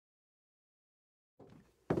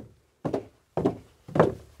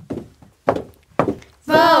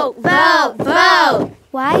Vote! Vote!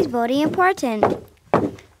 Why is voting important?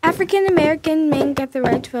 African American men got the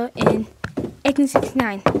right to vote in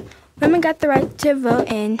 1869. Women got the right to vote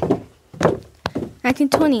in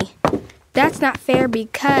 1920. That's not fair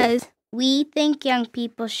because we think young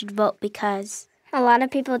people should vote because a lot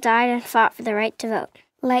of people died and fought for the right to vote.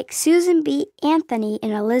 Like Susan B. Anthony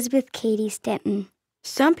and Elizabeth Cady Stanton.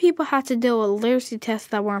 Some people had to deal with literacy tests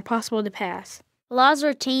that were impossible to pass. Laws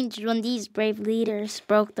were changed when these brave leaders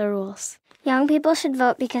broke the rules. Young people should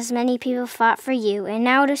vote because many people fought for you, and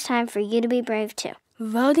now it is time for you to be brave too.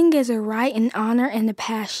 Voting is a right, an honor, and a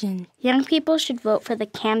passion. Young people should vote for the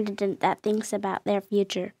candidate that thinks about their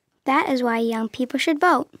future. That is why young people should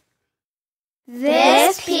vote.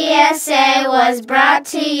 This PSA was brought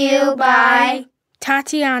to you by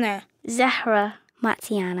Tatiana, Zahra,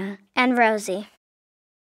 Matyana, and Rosie.